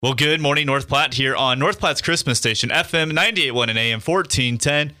Well, good morning, North Platte, here on North Platte's Christmas station, FM 98.1 and AM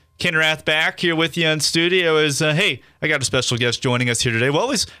 1410. Ken Rath back here with you in studio hey, I got a special guest joining us here today. We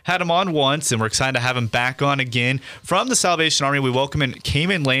always had him on once, and we're excited to have him back on again. From the Salvation Army, we welcome in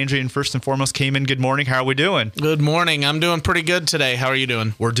Cayman Landry. And first and foremost, Cayman, good morning. How are we doing? Good morning. I'm doing pretty good today. How are you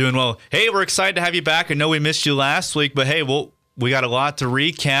doing? We're doing well. Hey, we're excited to have you back. I know we missed you last week, but hey, we got a lot to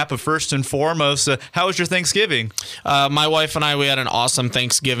recap, but first and foremost, how was your Thanksgiving? My wife and I, we had an awesome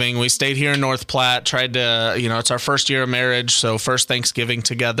Thanksgiving. We stayed here in North Platte, tried to, it's our first year of marriage, so first Thanksgiving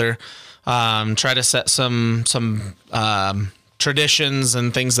together. Try to set some traditions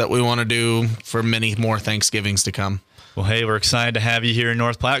and things that we want to do for many more Thanksgivings to come. Well, hey, we're excited to have you here in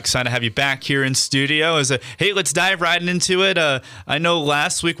North Platte. Excited to have you back here in studio. Hey, let's dive right into it. I know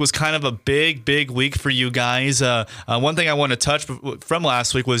last week was kind of a big week for you guys. One thing I want to touch from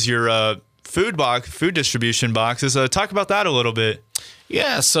last week was your food distribution boxes. Talk about that a little bit.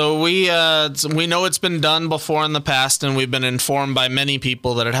 Yeah, so we know it's been done before in the past, and we've been informed by many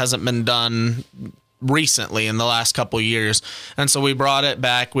people that it hasn't been done recently in the last couple of years. And so we brought it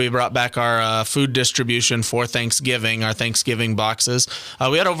back. We brought back our food distribution for Thanksgiving, our Thanksgiving boxes.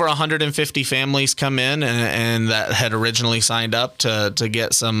 We had over 150 families come in and that had originally signed up to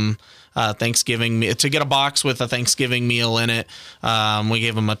get some Thanksgiving, to get a box with a Thanksgiving meal in it. We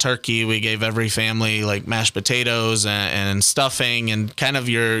gave them a turkey. We gave every family like mashed potatoes and stuffing and kind of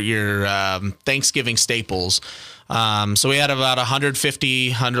your Thanksgiving staples. So we had about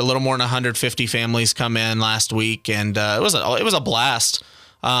a little more than 150 families come in last week, and it was a blast.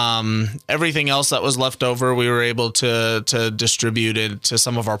 Everything else that was left over, we were able to distribute it to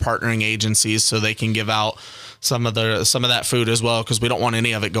some of our partnering agencies so they can give out some of that food as well, because we don't want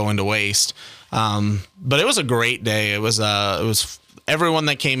any of it going to waste. But it was a great day. It was everyone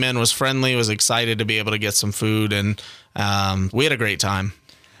that came in was friendly, was excited to be able to get some food, and we had a great time.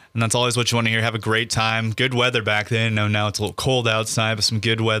 And that's always what you want to hear. Have a great time. Good weather back then. Now it's a little cold outside, but some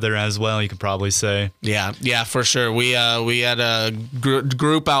good weather as well, you could probably say. Yeah, for sure. We had a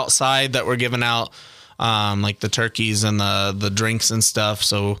group outside that were giving out like the turkeys and the drinks and stuff.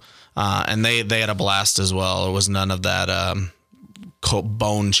 So and they had a blast as well. It was none of that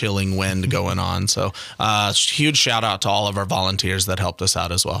bone-chilling wind going on. So huge shout out to all of our volunteers that helped us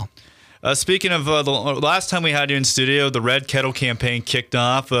out as well. Speaking of the last time we had you in studio, the Red Kettle campaign kicked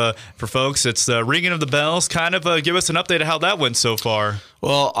off. For folks, it's the ringing of the bells. Kind of give us an update of how that went so far.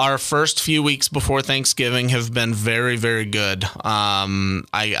 Well, our first few weeks before Thanksgiving have been very, very good.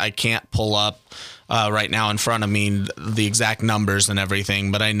 I can't pull up right now in front of me the exact numbers and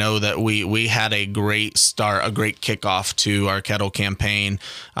everything, but I know that we had a great start, a great kickoff to our Kettle campaign.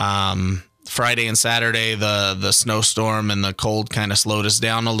 Friday and Saturday, the snowstorm and the cold kind of slowed us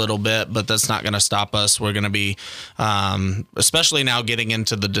down a little bit, but that's not going to stop us. We're going to be, especially now getting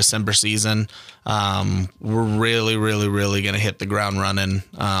into the December season, we're really going to hit the ground running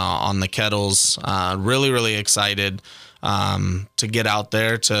on the kettles. Really excited to get out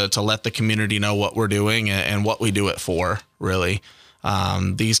there to let the community know what we're doing and what we do it for, really.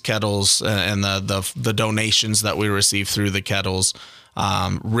 These kettles and the donations that we receive through the kettles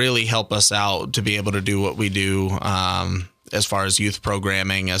really help us out to be able to do what we do as far as youth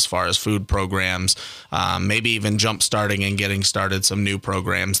programming, as far as food programs, maybe even jump starting and getting started some new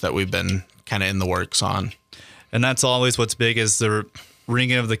programs that we've been kind of in the works on. And that's always what's big is the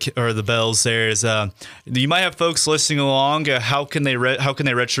ringing of the bells. There is you might have folks listening along. How can they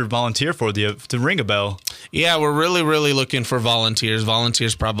register volunteer to ring a bell? Yeah, we're really looking for volunteers.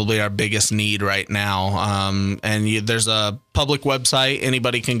 Volunteers probably our biggest need right now. There's a public website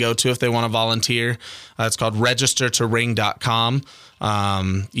anybody can go to if they want to volunteer. It's called registertoring.com.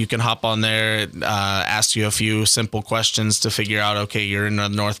 You can hop on there, ask you a few simple questions to figure out, okay, you're in the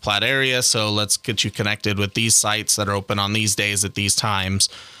North Platte area, so let's get you connected with these sites that are open on these days at these times.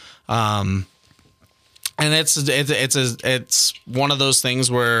 And it's one of those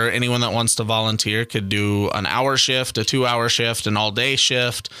things where anyone that wants to volunteer could do an hour shift, a 2-hour shift, an all-day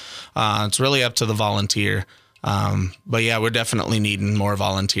shift. It's really up to the volunteer. But yeah, we're definitely needing more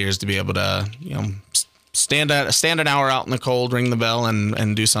volunteers to be able to, stand an hour out in the cold, ring the bell,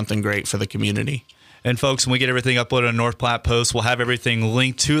 and do something great for the community. And folks, when we get everything uploaded on North Platte Post, we'll have everything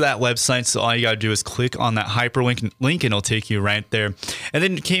linked to that website. So all you got to do is click on that hyperlink and it'll take you right there. And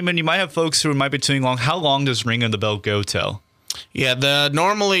then, Cayman, you might have folks who might be tuning along. How long does Ring of the Bell go till? Yeah,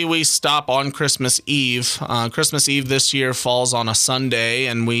 normally we stop on Christmas Eve. Christmas Eve this year falls on a Sunday,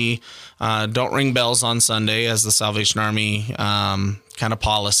 and we don't ring bells on Sunday as the Salvation Army kind of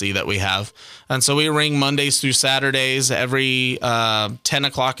policy that we have. And so we ring Mondays through Saturdays every 10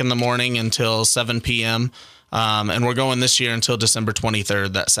 o'clock in the morning until 7 p.m. And we're going this year until December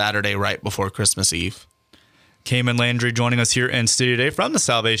 23rd, that Saturday right before Christmas Eve. Cayman Landry joining us here in studio today from the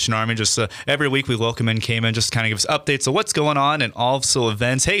Salvation Army. Just every week we welcome in Cayman, just kind of give us updates of what's going on and also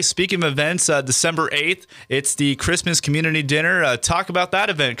events. Hey, speaking of events, December 8th, it's the Christmas Community Dinner. Talk about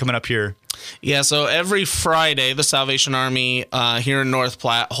that event coming up here. Yeah, so every Friday, the Salvation Army here in North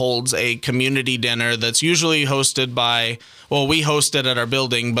Platte holds a community dinner that's usually hosted by, well, we host it at our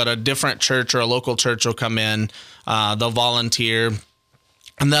building, but a different church or a local church will come in. They'll volunteer,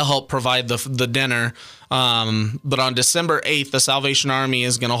 and they'll help provide the dinner. But on December 8th, the Salvation Army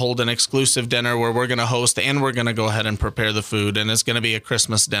is going to hold an exclusive dinner where we're going to host and we're going to go ahead and prepare the food. And it's going to be a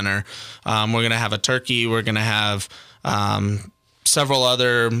Christmas dinner. We're going to have a turkey. We're going to have several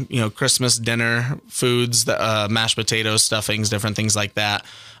other, Christmas dinner foods, mashed potatoes, stuffings, different things like that.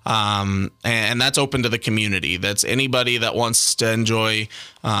 And that's open to the community. That's anybody that wants to enjoy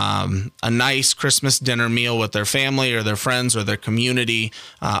a nice Christmas dinner meal with their family or their friends or their community.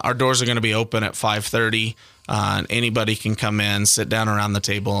 Our doors are going to be open at 5:30. And anybody can come in, sit down around the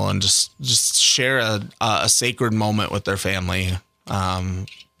table, and just share a sacred moment with their family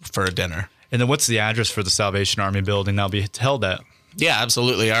for a dinner. And then what's the address for the Salvation Army building that'll be held at? Yeah,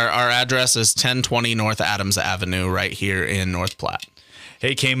 absolutely. Our address is 1020 North Adams Avenue right here in North Platte.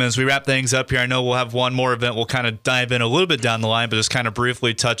 Hey, Cayman, as we wrap things up here, I know we'll have one more event we'll kind of dive in a little bit down the line, but just kind of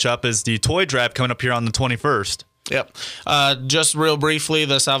briefly touch up is the toy drive coming up here on the 21st. Yep. Just real briefly,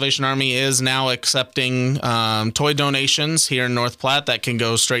 the Salvation Army is now accepting toy donations here in North Platte that can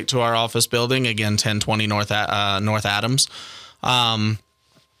go straight to our office building, again, 1020 North Adams.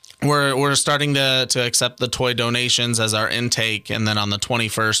 We're starting to accept the toy donations as our intake, and then on the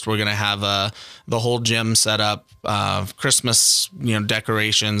 21st we're going to have the whole gym set up, Christmas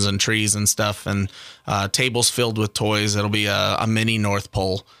decorations and trees and stuff, and tables filled with toys. It'll be a mini North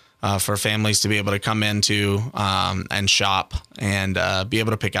Pole for families to be able to come into and shop and be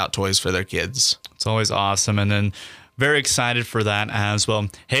able to pick out toys for their kids. It's always awesome, and then very excited for that as well.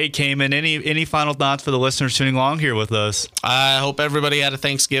 Hey, Cayman, any final thoughts for the listeners tuning along here with us? I hope everybody had a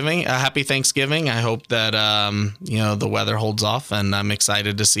happy Thanksgiving. I hope that the weather holds off, and I'm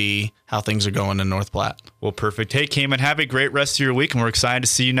excited to see how things are going in North Platte. Well, perfect. Hey, Cayman, have a great rest of your week, and we're excited to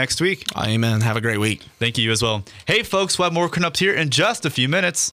see you next week. Amen. Have a great week. Thank you as well. Hey, folks, we'll have more coming up here in just a few minutes.